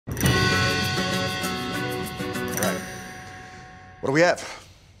What do we have?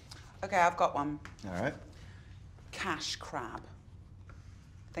 Okay, I've got one. All right. Cash crab.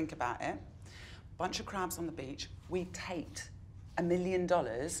 Think about it. Bunch of crabs on the beach. We taped $1 million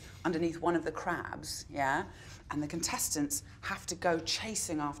underneath one of the crabs, yeah? And the contestants have to go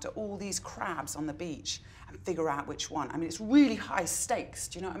chasing after all these crabs on the beach and figure out which one. I mean, it's really high stakes,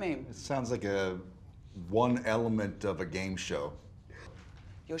 do you know what I mean? It sounds like one element of a game show.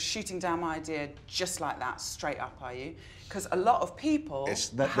 You're shooting down my idea just like that, straight up, are you? Because a lot of people,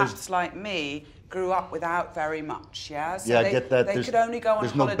 perhaps like me, grew up without very much, yeah? So I get that. They could only go on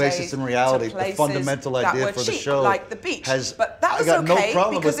holidays. There's no basis in reality. The fundamental idea for the show, like the beach. Has, but that was I got okay no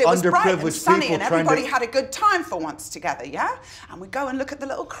problem because with it was bright and underprivileged sunny people and trying everybody to... had a good time for once together, yeah? And we go and look at the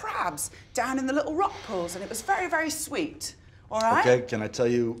little crabs down in the little rock pools, and it was very, very sweet. All right? Okay, can I tell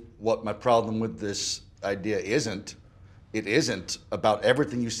you what my problem with this idea isn't? It isn't about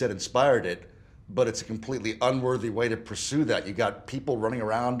everything you said inspired it, but it's a completely unworthy way to pursue that. You got people running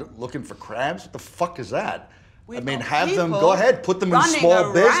around looking for crabs? What the fuck is that? I mean, have them, go ahead, put them in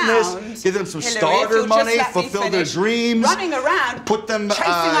small business, give them some starter money, fulfill their dreams. Running around, put them,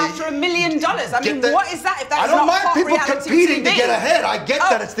 chasing after $1 million. I mean, what is that if that's I don't not mind hot people competing TV? to get ahead. I get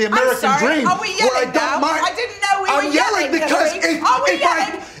that, it's the American dream. Are we yelling now? I didn't know we were yelling. Because if I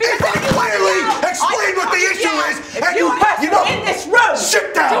clearly explain what the issue is, and you know, in this room,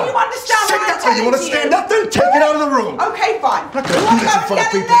 sit down. Do you understand what I'm telling you? You want to stand up then? Take it out of the room. Okay, fine. I'm not going to do this in front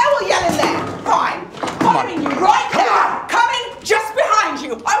of people. There or yell in there? Fine. Following you right there. Coming just behind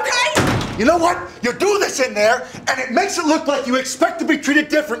you, okay? You know what? You do this in there, and it makes it look like you expect to be treated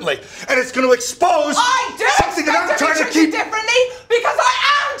differently. And it's going to expose something that I'm trying to keep... differently because I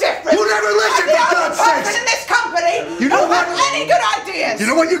am different. You never listen, for God's sakes. In this company you know what? Any good ideas. You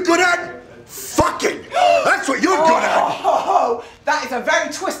know what you're good at? Fucking. That's what you're good at. Oh, that is a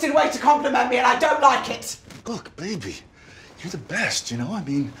very twisted way to compliment me, and I don't like it. Look, baby, you're the best, you know? I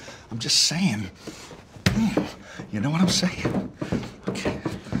mean, I'm just saying. You know what I'm saying? Okay.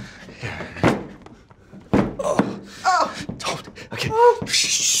 Here. Oh. Okay.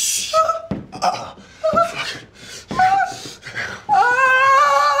 Shh.